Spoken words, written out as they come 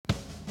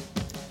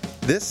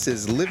This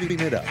is Living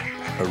It Up,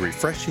 a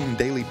refreshing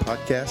daily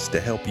podcast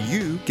to help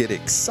you get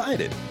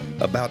excited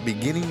about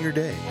beginning your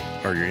day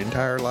or your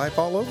entire life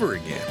all over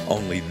again.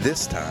 Only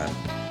this time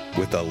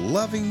with a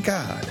loving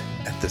God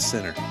at the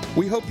center.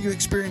 We hope you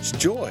experience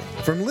joy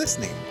from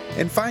listening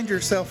and find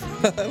yourself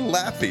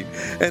laughing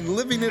and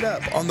living it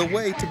up on the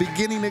way to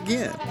beginning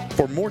again.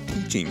 For more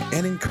teaching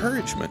and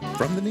encouragement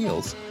from the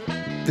Neals,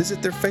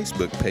 visit their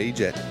Facebook page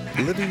at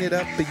Living It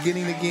Up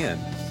Beginning Again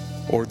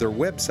or their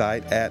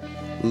website at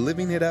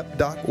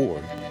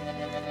livingitup.org.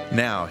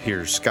 Now,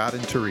 here's Scott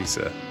and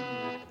Teresa.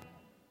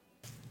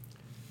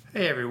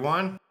 Hey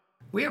everyone,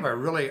 we have a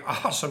really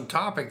awesome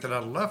topic that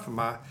I'd love for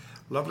my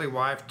lovely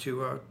wife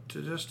to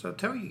just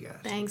tell you guys.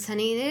 Thanks,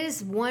 honey. It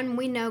is one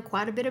we know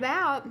quite a bit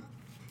about.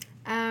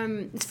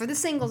 It's for the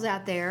singles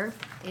out there,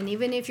 and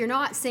even if you're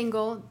not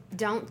single,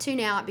 don't tune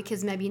out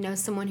because maybe you know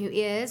someone who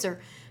is,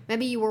 or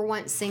maybe you were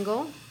once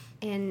single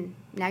and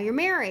now you're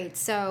married.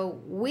 So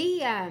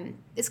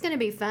it's going to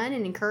be fun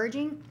and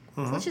encouraging.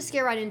 So let's just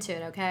get right into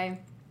it, okay?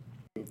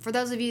 For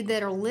those of you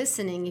that are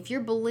listening, if you're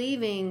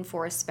believing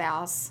for a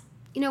spouse,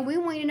 we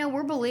want you to know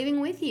we're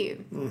believing with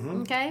you,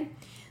 okay?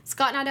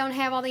 Scott and I don't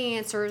have all the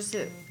answers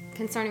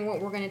concerning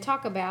what we're going to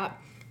talk about,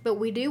 but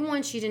we do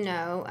want you to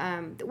know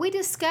that we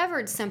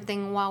discovered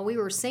something while we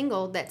were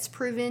single that's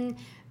proven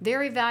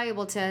very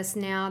valuable to us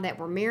now that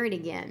we're married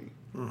again.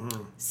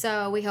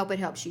 So we hope it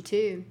helps you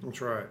too.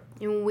 That's right.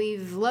 And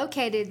we've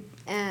located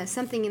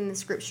something in the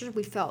scriptures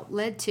we felt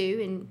led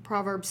to in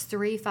Proverbs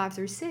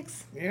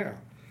 3:5-6. Yeah.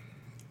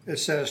 It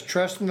says,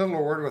 "Trust in the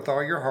Lord with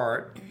all your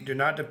heart. Do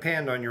not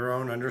depend on your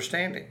own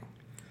understanding.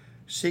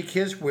 Seek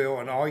His will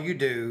in all you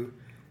do,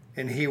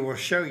 and He will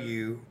show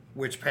you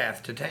which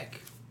path to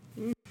take."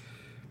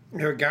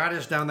 Guide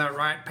us down that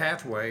right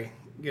pathway.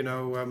 I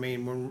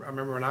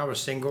remember when I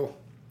was single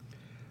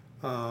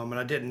and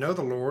I didn't know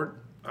the Lord,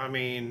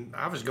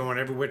 I was going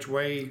every which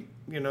way,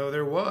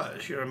 there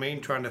was,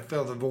 trying to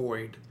fill the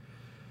void.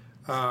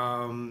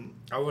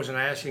 I wasn't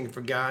asking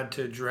for God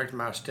to direct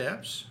my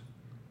steps.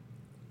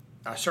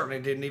 I certainly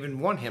didn't even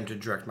want Him to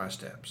direct my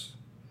steps.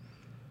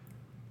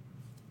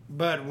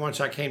 But once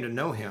I came to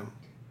know Him,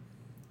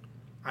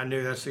 I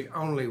knew that's the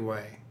only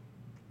way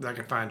that I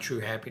could find true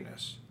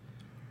happiness.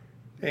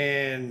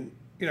 And,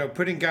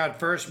 putting God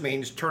first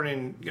means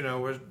turning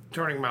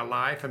my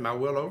life and my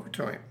will over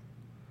to Him.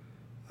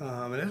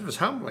 And it was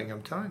humbling,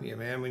 I'm telling you,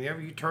 man. Whenever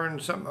you turn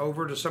something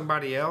over to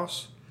somebody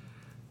else,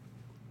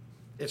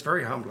 it's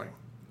very humbling.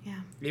 Yeah.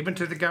 Even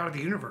to the God of the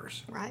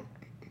universe. Right.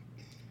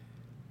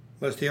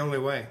 But it's the only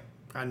way.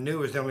 I knew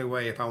it was the only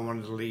way if I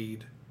wanted to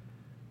lead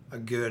a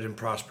good and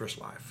prosperous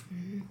life.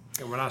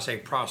 And when I say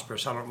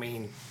prosperous, I don't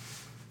mean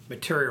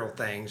material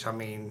things. I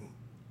mean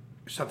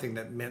something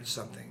that meant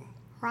something.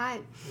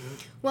 Right.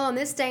 Well, in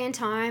this day and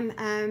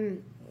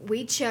time,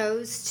 we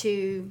chose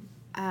to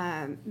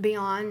be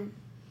on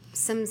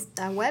some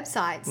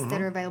websites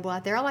that are available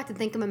out there. I like to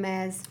think of them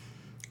as,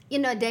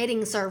 a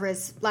dating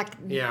service, like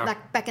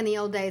back in the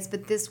old days,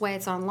 but this way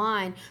it's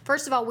online.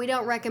 First of all, we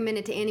don't recommend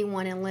it to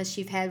anyone unless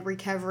you've had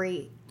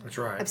recovery That's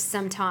right. of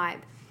some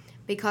type,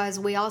 because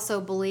we also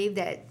believe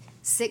that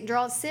sick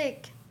draws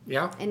sick.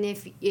 Yeah. And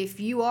if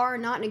you are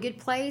not in a good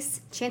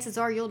place, chances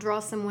are you'll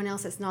draw someone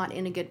else that's not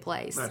in a good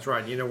place. That's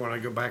right. You don't want to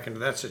go back into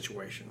that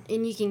situation.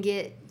 And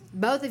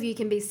both of you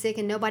can be sick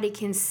and nobody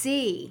can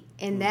see.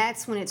 And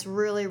that's when it's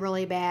really,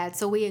 really bad.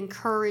 So we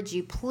encourage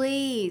you,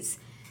 please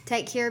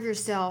take care of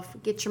yourself.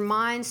 Get your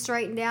mind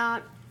straightened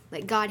out.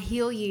 Let God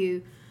heal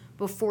you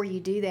before you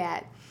do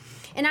that.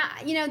 And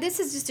this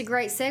is just a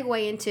great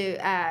segue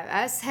into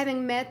us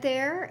having met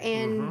there.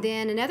 And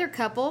then another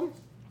couple,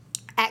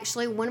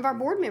 actually one of our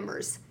board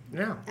members,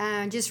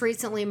 just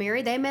recently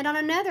married. They met on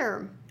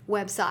another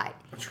website.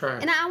 That's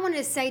right. And I wanted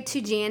to say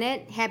to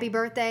Janet, happy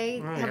birthday.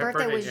 Her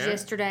birthday was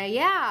yesterday.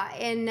 Yeah.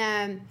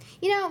 And,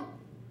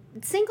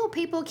 single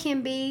people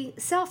can be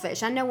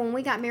selfish. I know when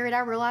we got married, I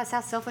realized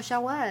how selfish I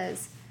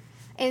was.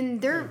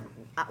 And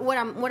what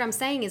I'm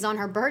saying is on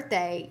her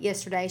birthday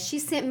yesterday, she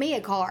sent me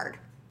a card.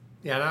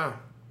 Yeah, I know.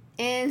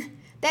 And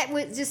that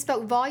just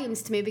spoke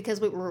volumes to me because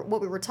what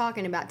we were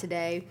talking about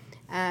today.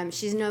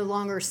 She's no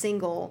longer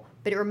single,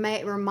 but it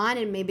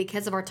reminded me,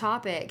 because of our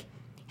topic,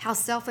 how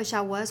selfish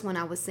I was when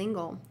I was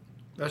single.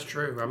 That's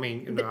true.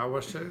 I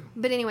was too.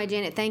 But anyway,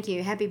 Janet, thank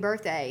you. Happy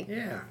birthday.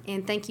 Yeah.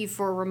 And thank you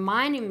for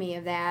reminding me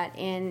of that.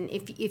 And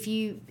if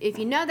you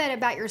know that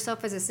about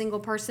yourself as a single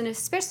person,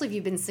 especially if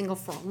you've been single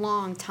for a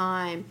long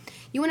time,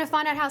 you want to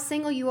find out how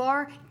single you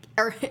are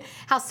or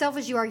how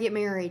selfish you are, get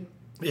married.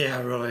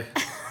 Yeah, really.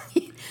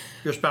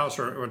 Your spouse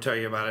will tell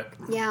you about it.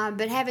 Yeah,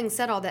 but having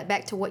said all that,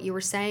 back to what you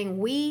were saying,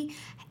 we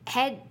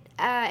had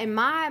in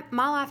my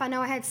life, I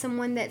know I had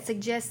someone that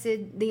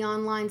suggested the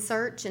online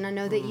search, and I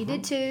know that you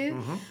did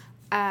too.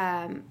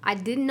 I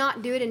did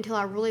not do it until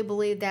I really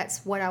believed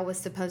that's what I was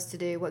supposed to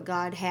do, what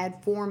God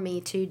had for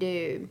me to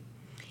do.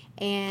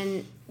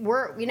 And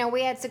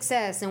we had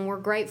success, and we're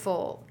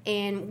grateful.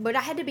 But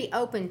I had to be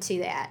open to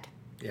that.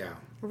 Yeah.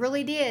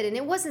 Really did, and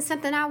it wasn't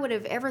something I would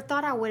have ever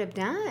thought I would have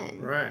done.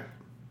 Right.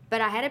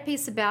 But I had a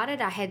peace about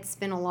it. I had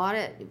spent a lot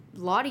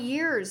of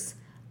years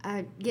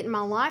getting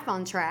my life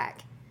on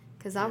track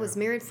because I was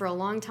married for a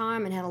long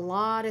time and had a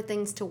lot of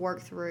things to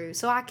work through.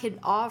 So I could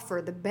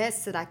offer the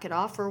best that I could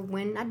offer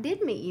when I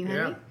did meet you,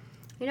 honey. Yeah.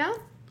 You know?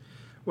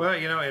 Well,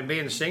 and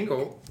being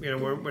single,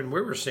 when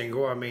we were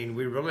single, I mean,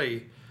 we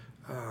really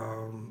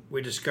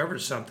we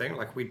discovered something,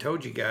 like we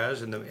told you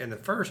guys in the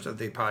first of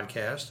the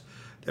podcast,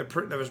 that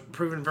was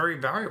proven very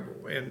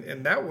valuable,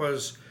 and that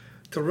was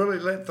to really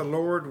let the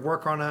Lord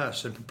work on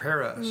us and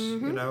prepare us.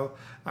 Mm-hmm.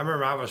 I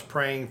remember I was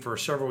praying for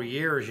several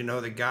years,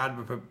 that God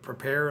would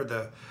prepare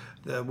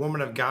the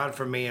woman of God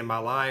for me in my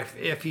life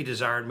if He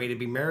desired me to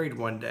be married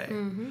one day.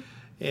 Mm-hmm.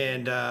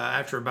 And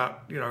after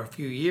about a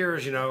few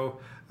years,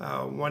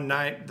 one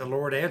night the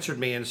Lord answered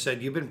me and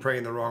said, "You've been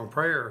praying the wrong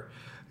prayer.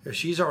 If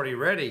she's already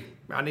ready,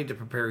 I need to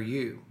prepare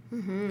you."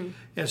 Mm-hmm.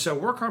 And so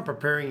work on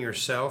preparing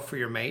yourself for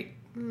your mate,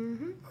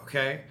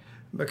 okay?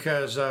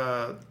 Because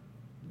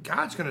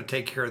God's going to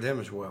take care of them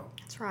as well.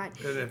 That's right.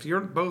 And if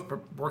you're both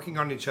working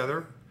on each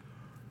other,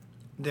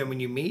 then when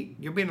you meet,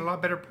 you'll be in a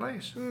lot better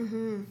place.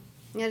 Mm-hmm.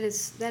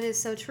 That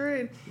is so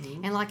true.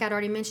 And like I'd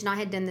already mentioned, I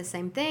had done the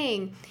same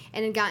thing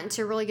and had gotten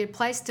to a really good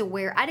place to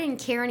where I didn't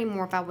care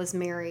anymore if I was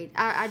married.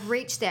 I'd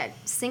reached that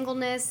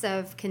singleness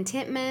of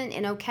contentment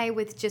and okay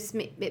with just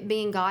it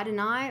being God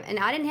and I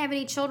didn't have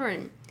any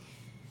children.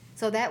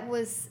 So that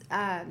was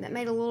that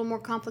made it a little more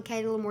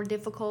complicated, a little more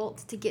difficult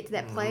to get to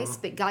that place.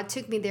 But God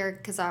took me there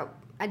because I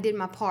did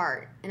my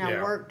part and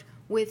I worked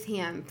with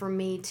Him for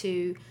me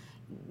to,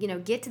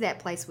 get to that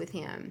place with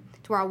Him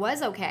to where I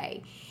was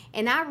okay.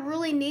 And I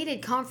really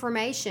needed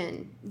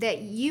confirmation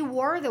that you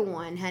were the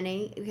one,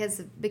 honey,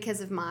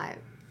 because of my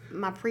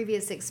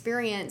previous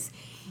experience.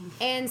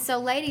 And so,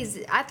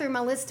 ladies, I threw my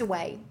list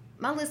away.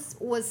 My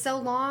list was so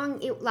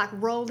long, it like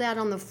rolled out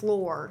on the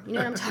floor. You know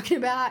what I'm talking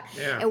about?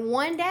 Yeah. And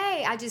one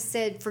day, I just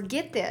said,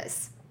 forget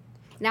this.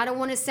 And I don't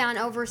want to sound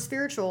over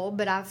spiritual,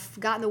 but I've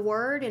gotten the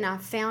Word and I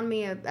found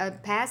me a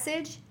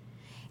passage.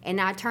 And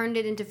I turned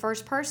it into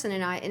first person,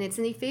 and it's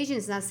in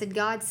Ephesians. And I said,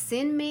 God,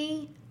 send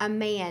me a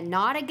man,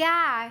 not a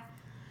guy.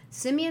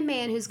 Send me a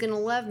man who's going to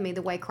love me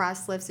the way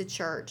Christ loves the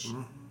church.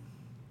 Mm-hmm.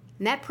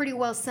 And that pretty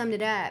well summed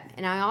it up.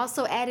 And I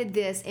also added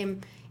this,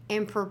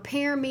 and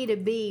prepare me to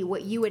be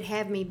what you would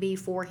have me be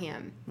for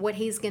him, what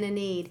he's going to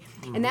need.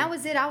 Mm-hmm. And that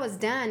was it. I was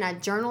done. I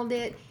journaled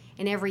it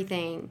and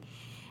everything.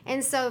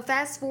 And so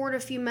fast forward a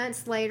few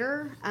months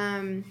later,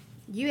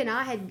 you and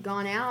I had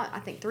gone out, I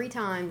think 3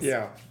 times.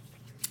 Yeah.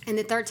 And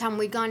the third time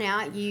we'd gone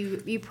out,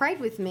 you prayed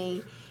with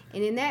me.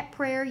 And in that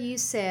prayer you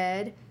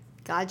said,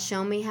 God,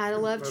 show me how to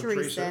love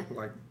Teresa.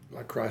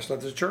 Like Christ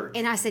loved the church.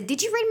 And I said,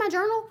 did you read my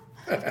journal?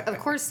 Of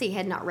course he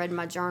had not read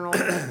my journal.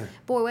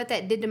 Boy, what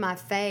that did to my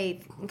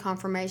faith and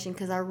confirmation,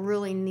 because I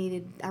really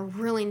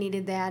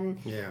needed that.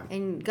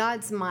 And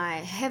God's my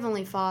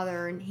heavenly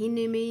Father, and he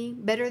knew me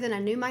better than I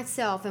knew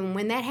myself. And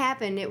when that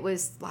happened, it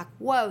was like,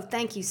 whoa,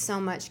 thank you so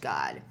much,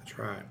 God. That's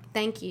right.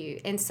 Thank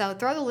you. And so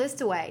throw the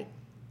list away.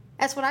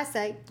 That's what I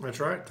say. That's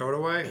right. Throw it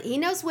away. He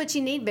knows what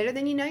you need better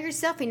than you know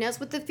yourself. He knows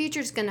what the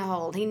future's going to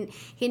hold.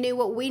 He knew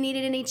what we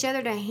needed in each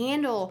other to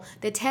handle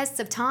the tests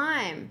of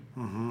time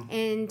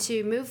and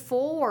to move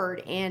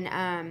forward.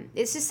 And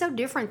it's just so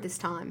different this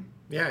time.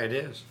 Yeah, it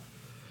is.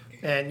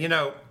 And,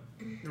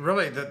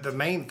 really the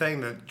main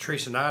thing that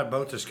Teresa and I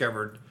both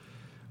discovered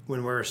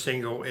when we're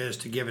single is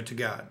to give it to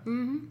God.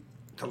 Mm-hmm.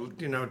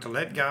 To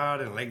let God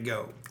and let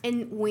go.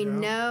 And we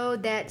know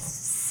that's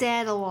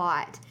said a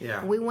lot.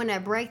 Yeah. We want to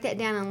break that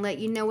down and let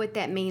you know what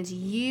that means.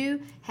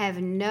 You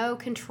have no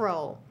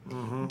control.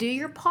 Mm-hmm. Do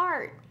your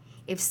part.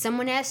 If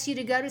someone asks you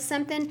to go to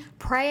something,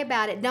 pray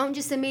about it. Don't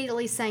just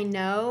immediately say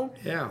no.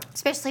 Yeah.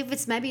 Especially if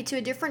it's maybe to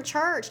a different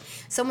church.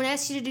 Someone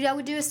asks you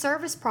to do a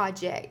service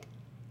project.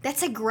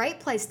 That's a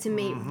great place to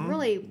meet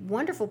really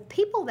wonderful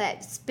people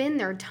that spend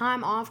their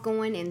time off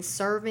going and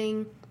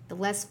serving the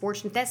less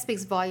fortunate. That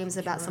speaks volumes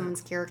about someone's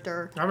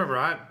character. I remember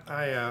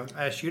I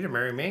asked you to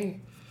marry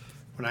me.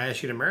 When I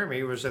asked you to marry me,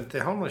 it was at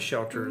the homeless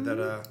shelter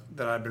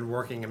that I'd been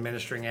working and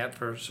ministering at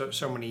for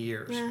so many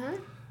years.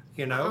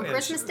 On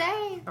Christmas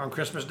Day. On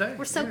Christmas Day.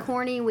 We're so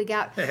corny. We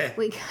got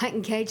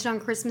engaged on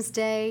Christmas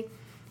Day,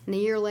 and a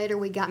year later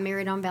we got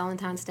married on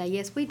Valentine's Day.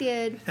 Yes, we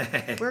did.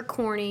 We're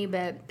corny,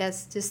 but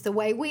that's just the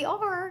way we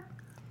are.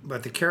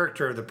 But the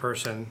character of the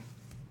person,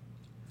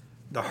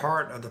 the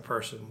heart of the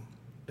person,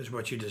 is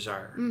what you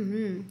desire.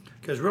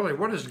 Because really,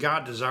 what does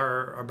God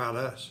desire about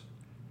us?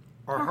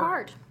 Our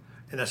heart.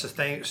 And that's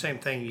the same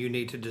thing you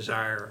need to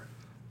desire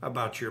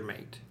about your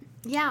mate.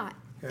 Yeah.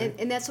 Okay.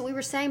 And that's what we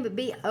were saying, but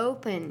be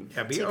open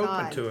to God. Be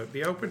open to it.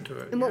 Be open to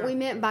it. And what we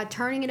meant by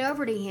turning it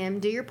over to him,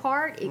 do your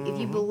part. If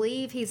you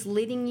believe he's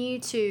leading you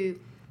to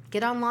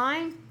get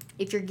online,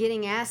 if you're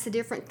getting asked the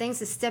different things,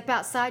 to step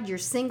outside your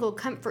single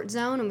comfort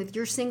zone and with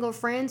your single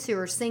friends who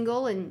are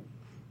single and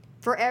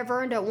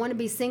forever and don't want to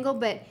be single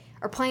but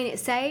are playing it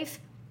safe,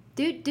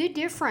 do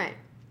different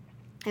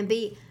and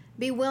be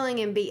willing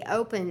and be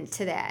open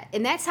to that.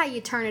 And that's how you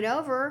turn it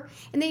over.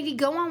 And then you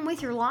go on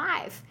with your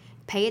life.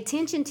 pay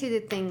attention to the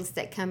things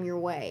that come your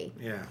way.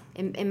 Yeah.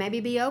 And maybe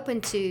be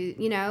open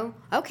to,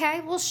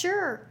 okay, well,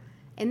 sure.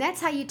 And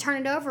that's how you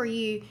turn it over.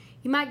 You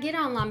might get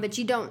online, but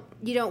you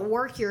don't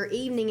work your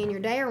evening and your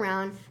day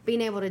around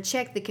being able to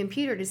check the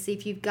computer to see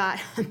if you've got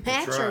a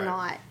match or right.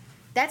 not.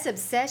 That's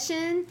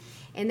obsession,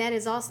 and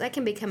that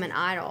can become an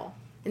idol.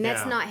 And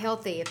that's Yeah. not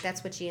healthy if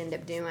that's what you end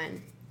up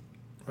doing.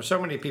 Well,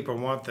 so many people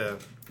want the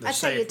I'd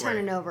say you safe turn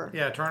way. it over.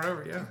 Yeah, turn it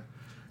over. Yeah.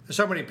 There's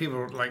so many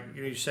people, like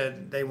you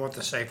said, they want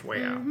the safe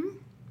way out.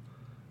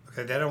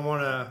 Okay, they don't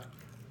want to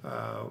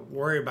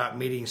worry about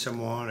meeting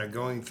someone or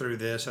going through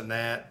this and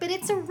that. But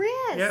it's a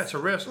risk. Yeah, it's a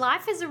risk.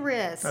 Life is a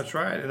risk. That's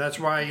right, and that's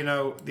why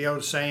the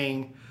old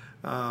saying,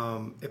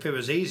 if it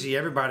was easy,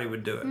 everybody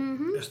would do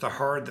it. It's the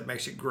hard that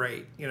makes it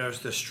great. It's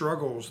the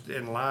struggles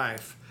in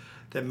life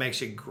that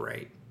makes it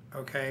great.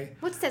 Okay,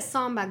 What's that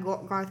song by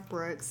Garth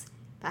Brooks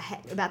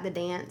about the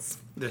dance?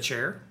 the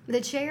chair.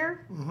 The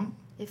chair? Mm-hmm.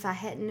 If I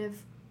hadn't have...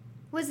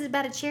 Was it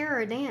about a chair or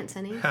a dance,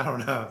 honey? I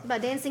don't know.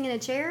 About dancing in a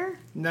chair?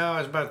 No,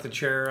 it's about the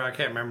chair. I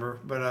can't remember,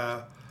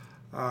 but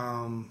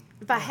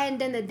If I hadn't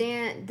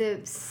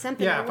done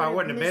something... yeah, if I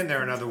wouldn't have been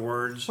there, in other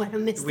words, Would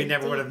have missed we it,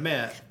 never too. would have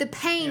met. The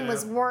pain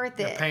was worth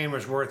it. The pain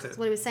was worth it. That's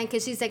what he was saying.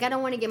 Because she's like, I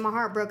don't want to get my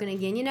heart broken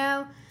again.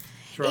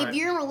 That's right. If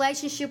you're in a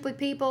relationship with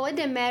people, it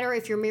doesn't matter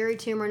if you're married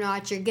to them or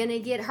not. You're going to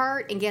get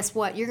hurt. And guess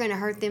what? You're going to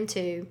hurt them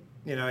too.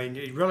 And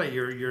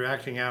you're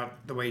acting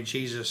out the way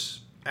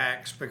Jesus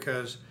acts,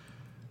 because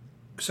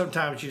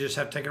sometimes you just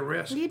have to take a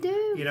risk. You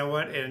do. You know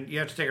what? And you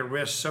have to take a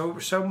risk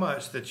so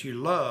much that you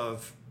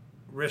love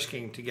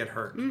risking to get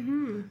hurt.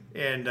 Mm-hmm.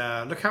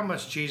 And look how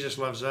much Jesus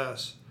loves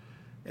us,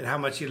 and how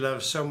much he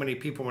loves so many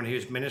people when he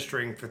was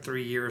ministering for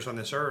 3 years on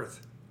this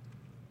earth,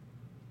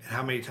 and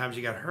how many times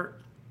he got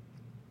hurt.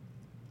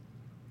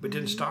 But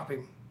didn't stop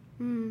him.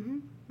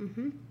 Mm-hmm.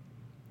 Mm-hmm.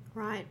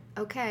 Right.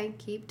 Okay.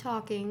 Keep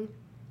talking.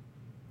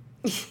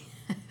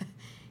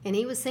 And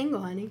he was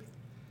single, honey.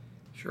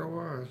 Sure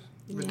was.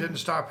 But Yeah. didn't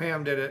stop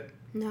him, did it?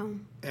 No.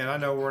 And I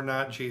know we're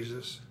not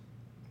Jesus,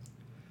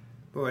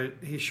 but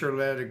he sure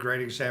led a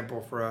great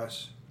example for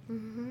us.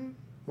 Mm-hmm.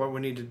 What we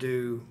need to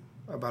do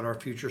about our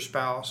future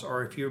spouse,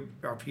 or if you've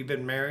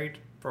been married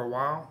for a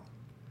while,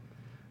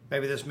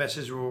 maybe this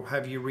message will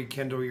have you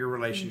rekindle your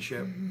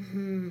relationship.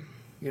 Mm-hmm.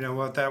 You know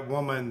what? That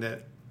woman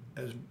that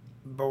has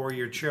bore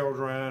your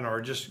children,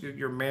 or just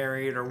you're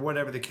married, or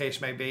whatever the case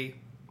may be,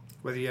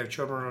 whether you have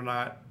children or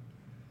not,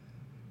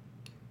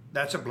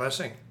 that's a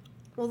blessing.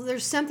 Well,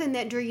 there's something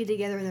that drew you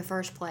together in the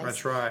first place.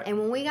 That's right. And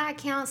when we got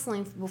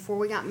counseling before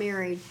we got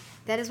married,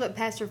 that is what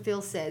Pastor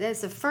Phil said.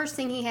 That's the first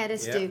thing he had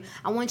us do.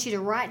 I want you to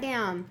write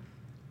down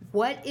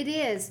what it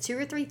is, 2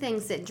 or 3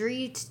 things that drew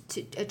you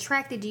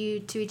attracted you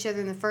to each other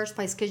in the first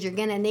place, because you're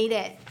going to need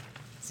it.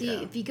 So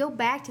if you go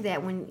back to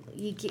that, when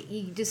you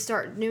just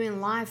start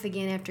doing life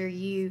again after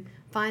you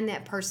find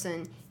that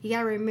person, you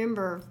got to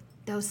remember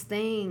those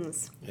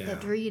things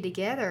that drew you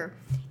together.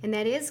 And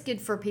that is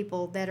good for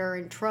people that are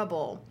in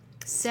trouble,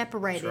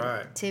 separated,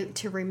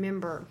 to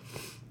remember.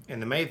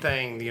 And the main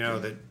thing,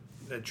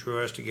 that drew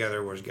us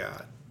together was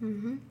God.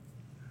 Mm-hmm.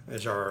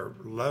 Is our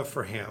love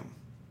for him,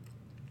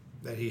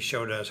 that he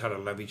showed us how to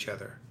love each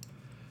other.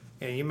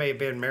 And you may have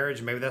been in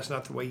marriage, maybe that's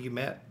not the way you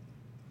met.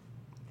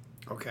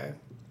 Okay?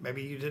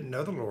 Maybe you didn't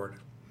know the Lord.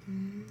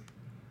 Mm-hmm.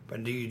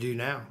 But do you do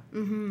now?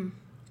 Mm-hmm.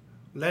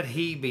 Let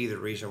he be the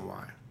reason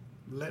why.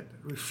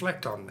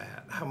 Reflect on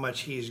that, how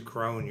much he's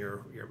grown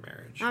your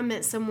marriage. I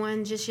met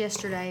someone just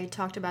yesterday who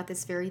talked about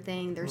this very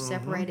thing. They're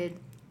separated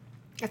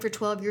after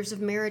 12 years of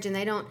marriage, and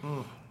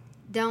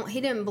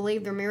he didn't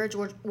believe their marriage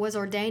was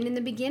ordained in the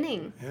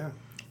beginning. Yeah.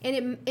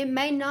 And it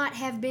may not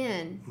have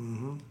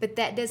been, but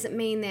that doesn't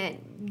mean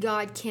that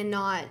God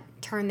cannot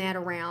turn that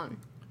around.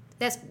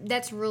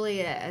 That's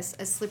really a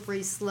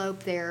slippery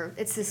slope there.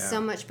 It's just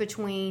so much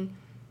between,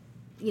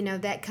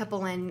 that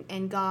couple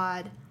and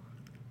God.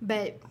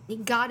 But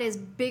God is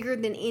bigger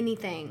than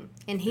anything,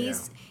 and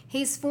He's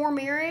for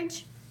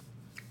marriage.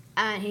 He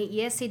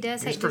does hate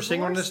divorce. He's for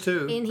singleness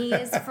too, and He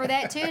is for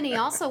that too. And He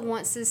also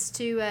wants us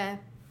to.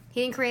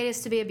 He didn't create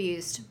us to be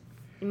abused,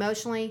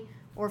 emotionally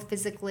or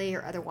physically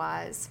or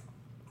otherwise.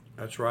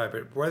 That's right.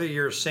 But whether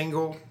you're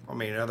single,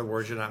 in other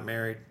words, you're not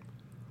married,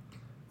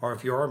 or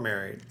if you are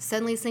married,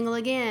 suddenly single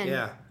again.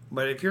 Yeah,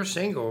 but if you're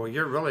single,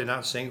 you're really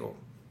not single.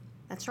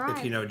 That's right.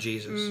 If you know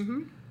Jesus.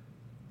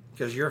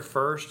 Because your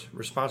first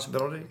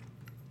responsibility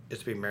is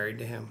to be married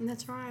to him.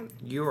 That's right.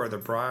 You are the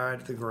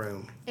bride, the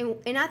groom.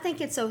 And I think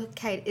it's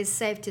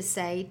safe to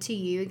say to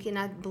you, and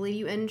I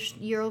believe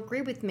you'll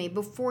agree with me,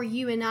 before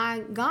you and I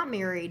got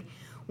married,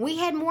 we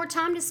had more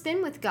time to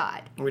spend with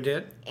God. We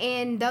did.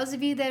 And those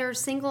of you that are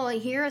single,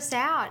 hear us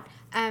out.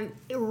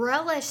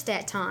 Relish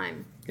that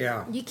time.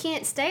 Yeah. You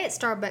can't stay at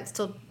Starbucks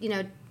till,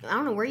 I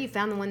don't know where you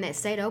found the one that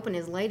stayed open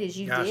as late as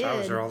you Gosh, did. I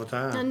was there all the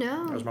time. I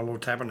know. That was my little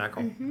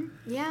tabernacle.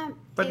 Yeah.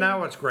 But now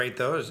what's great,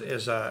 though, is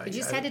you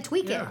just had to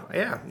tweak it.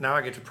 Yeah. Now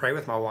I get to pray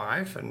with my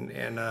wife, and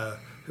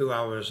who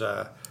I was,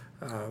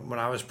 when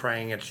I was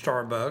praying at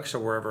Starbucks or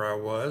wherever I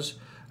was,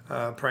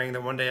 praying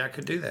that one day I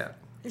could do that.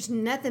 There's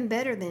nothing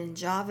better than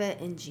Java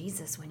and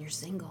Jesus when you're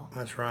single.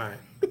 That's right.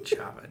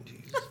 Java and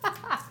Jesus.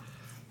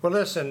 Well,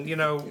 listen,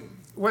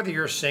 whether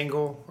you're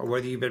single or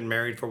whether you've been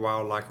married for a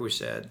while, like we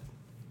said,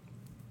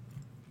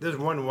 there's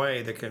one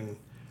way that can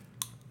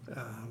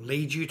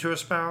lead you to a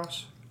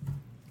spouse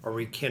or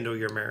rekindle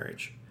your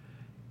marriage.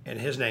 And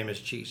his name is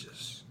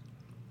Jesus.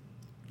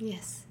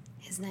 Yes,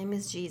 his name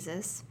is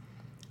Jesus.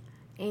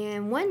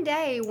 And one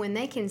day when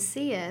they can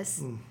see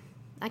us,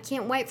 I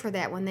can't wait for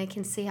that, when they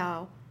can see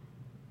how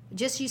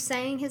just you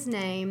saying his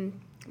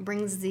name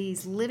brings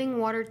these living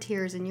water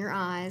tears in your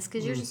eyes,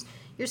 because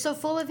you're so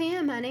full of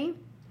him, honey.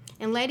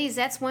 And ladies,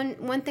 that's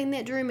one thing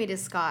that drew me to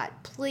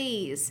Scott.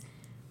 Please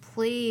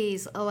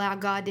allow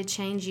God to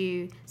change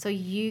you so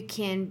you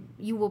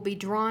will be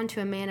drawn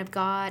to a man of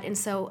God, and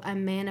so a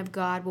man of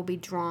God will be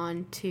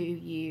drawn to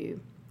you.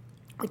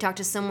 We talked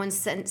to someone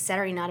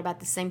Saturday night about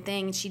the same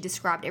thing, and she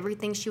described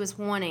everything she was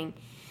wanting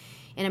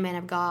in a man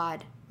of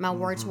God. My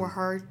words were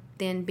her,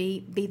 then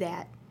be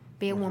that.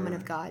 Be a woman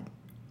of God.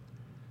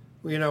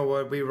 Well, you know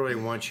what? We really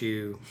want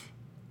you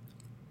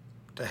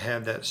to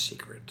have that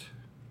secret,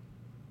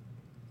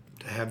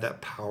 to have that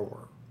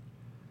power,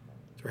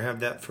 to have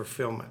that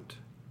fulfillment,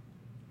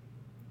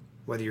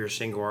 whether you're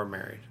single or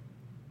married,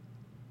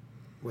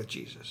 with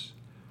Jesus.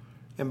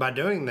 And by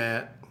doing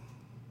that,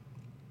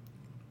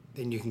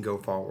 then you can go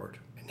forward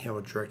and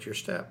he'll direct your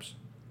steps.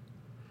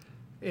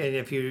 And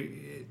if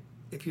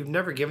you've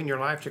never given your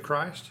life to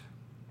Christ,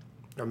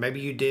 or maybe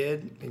you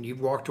did and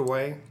you've walked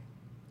away,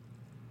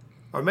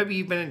 or maybe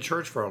you've been in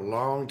church for a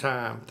long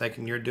time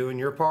thinking you're doing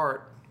your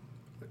part,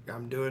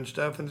 I'm doing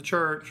stuff in the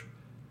church,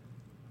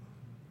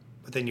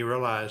 but then you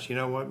realize, you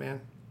know what, man?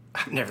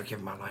 I've never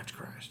given my life to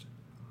Christ.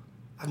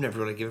 I've never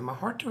really given my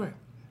heart to him.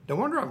 No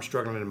wonder I'm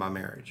struggling in my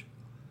marriage.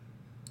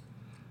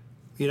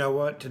 You know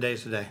what?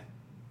 Today's the day.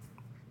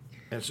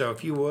 And so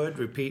if you would,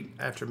 repeat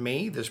after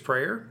me this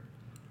prayer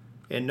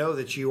and know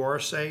that you are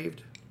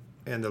saved,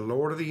 and the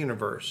Lord of the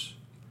universe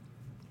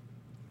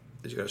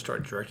is going to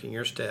start directing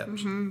your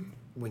steps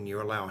when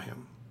you allow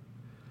him.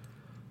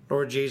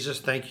 Lord Jesus,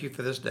 thank you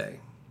for this day.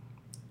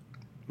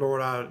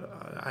 Lord,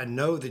 I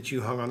know that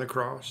you hung on the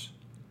cross,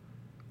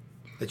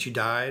 that you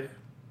died,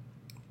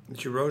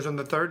 that you rose on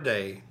the third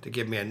day to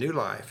give me a new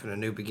life and a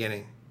new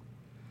beginning.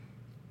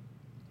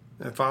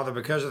 And Father,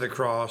 because of the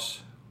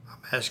cross,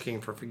 I'm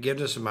asking for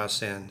forgiveness of my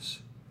sins,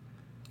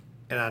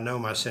 and I know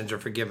my sins are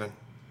forgiven.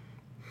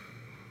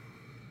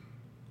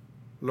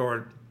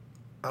 Lord,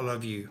 I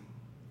love you.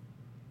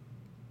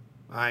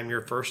 I am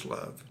your first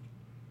love,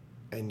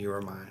 and you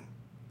are mine.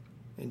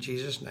 In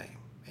Jesus' name,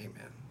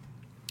 amen.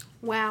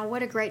 Wow,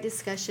 what a great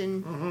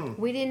discussion.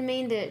 We didn't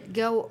mean to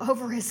go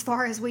over as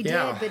far as we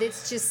did, but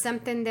it's just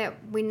something that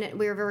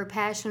we're very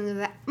passionate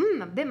about.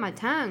 I bit my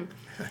tongue.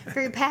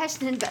 Very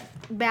passionate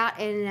about,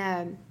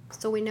 and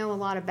so we know a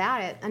lot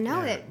about it. I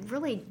know that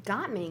really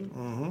got me.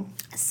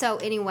 So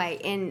anyway,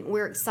 and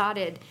we're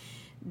excited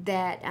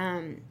that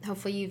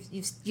hopefully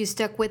you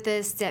stuck with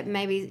us, that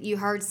maybe you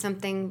heard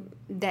something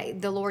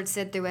that the Lord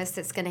said through us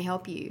that's going to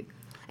help you.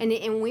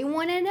 And we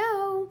want to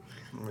know.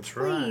 That's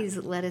Please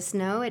right. let us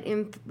know.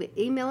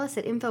 Email us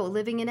at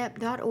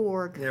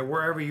info@livingitup.org. Yeah,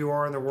 wherever you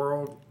are in the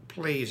world,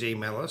 please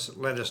email us.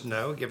 Let us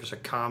know. Give us a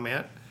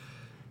comment.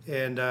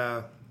 And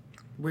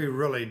we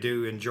really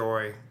do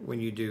enjoy when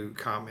you do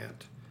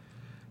comment.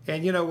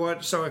 And you know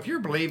what? So if you're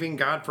believing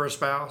God for a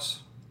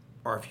spouse,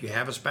 or if you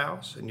have a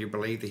spouse and you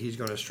believe that he's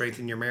going to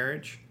strengthen your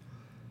marriage,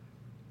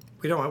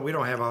 we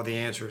don't have all the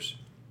answers.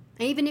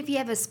 Even if you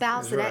have a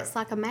spouse That's that right. acts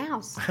like a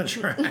mouse, That's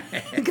right.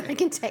 God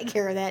can take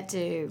care of that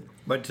too.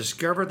 But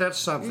discover that's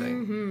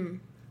something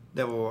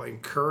that will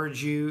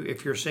encourage you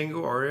if you're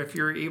single or if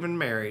you're even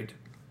married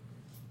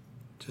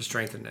to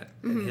strengthen it.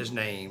 And his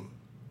name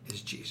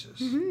is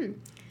Jesus.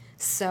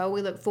 So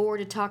we look forward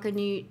to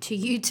talking to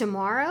you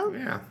tomorrow.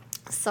 Yeah.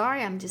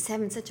 Sorry, I'm just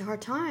having such a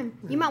hard time.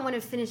 You might want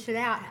to finish it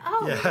out.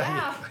 Oh,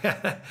 wow.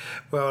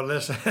 Well,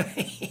 listen,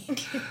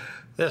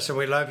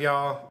 we love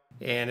y'all.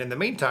 And in the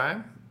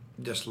meantime,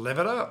 just live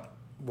it up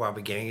while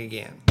beginning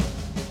again.